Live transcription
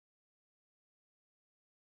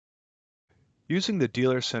Using the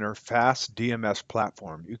Dealer Center F.A.S.T DMS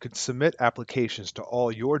platform, you can submit applications to all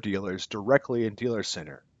your dealers directly in Dealer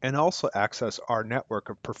Center and also access our network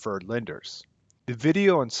of preferred lenders. The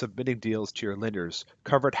video on submitting deals to your lenders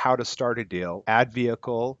covered how to start a deal, add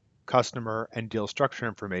vehicle, customer, and deal structure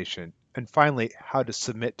information, and finally, how to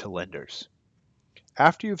submit to lenders.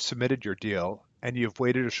 After you've submitted your deal and you've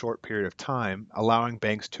waited a short period of time, allowing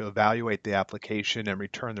banks to evaluate the application and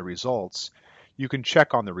return the results, you can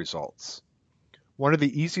check on the results. One of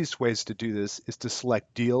the easiest ways to do this is to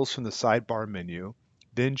select Deals from the sidebar menu,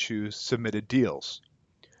 then choose Submitted Deals.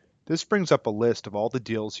 This brings up a list of all the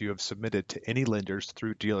deals you have submitted to any lenders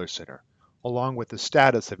through Dealer Center, along with the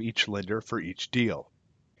status of each lender for each deal.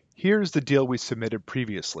 Here's the deal we submitted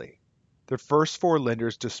previously. The first 4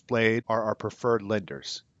 lenders displayed are our preferred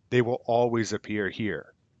lenders. They will always appear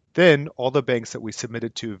here. Then all the banks that we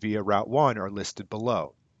submitted to via Route 1 are listed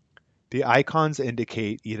below. The icons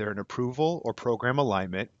indicate either an approval or program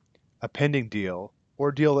alignment, a pending deal, or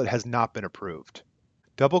a deal that has not been approved.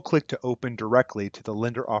 Double-click to open directly to the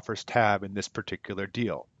Lender Offers tab in this particular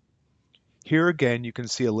deal. Here again you can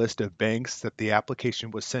see a list of banks that the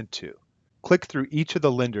application was sent to. Click through each of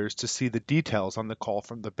the lenders to see the details on the call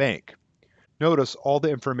from the bank. Notice all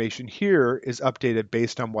the information here is updated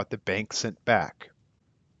based on what the bank sent back.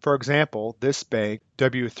 For example, this bank,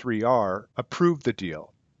 W3R, approved the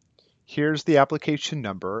deal. Here's the application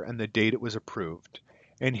number and the date it was approved,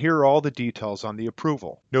 and here are all the details on the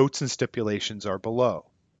approval. Notes and stipulations are below.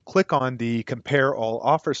 Click on the Compare All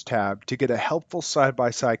Offers tab to get a helpful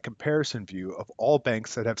side-by-side comparison view of all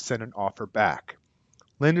banks that have sent an offer back.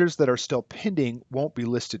 Lenders that are still pending won't be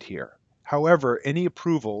listed here. However, any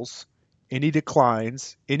approvals, any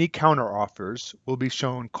declines, any counteroffers will be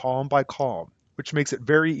shown column by column, which makes it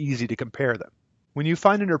very easy to compare them. When you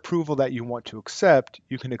find an approval that you want to accept,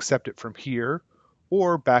 you can accept it from here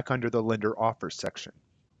or back under the Lender Offers section.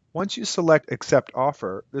 Once you select Accept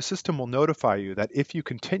Offer, the system will notify you that if you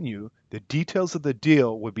continue, the details of the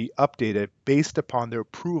deal will be updated based upon the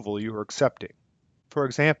approval you are accepting. For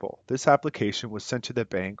example, this application was sent to the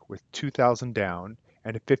bank with $2,000 down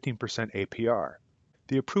and a 15% APR.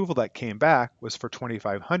 The approval that came back was for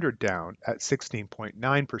 $2,500 down at 16.9%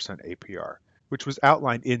 APR, which was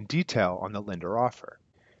outlined in detail on the lender offer.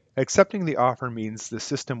 Accepting the offer means the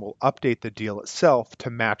system will update the deal itself to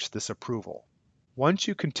match this approval. Once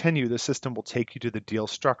you continue, the system will take you to the deal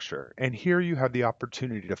structure, and here you have the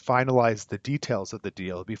opportunity to finalize the details of the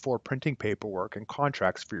deal before printing paperwork and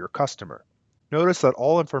contracts for your customer. Notice that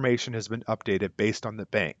all information has been updated based on the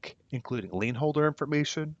bank, including lien holder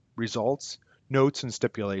information, results, notes, and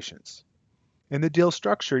stipulations. In the deal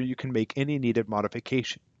structure, you can make any needed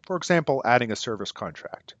modification. For example, adding a service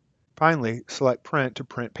contract. Finally, select Print to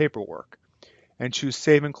print paperwork, and choose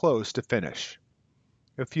Save and Close to finish.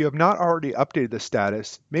 If you have not already updated the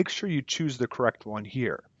status, make sure you choose the correct one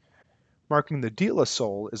here. Marking the deal as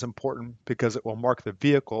sold is important because it will mark the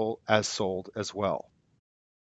vehicle as sold as well.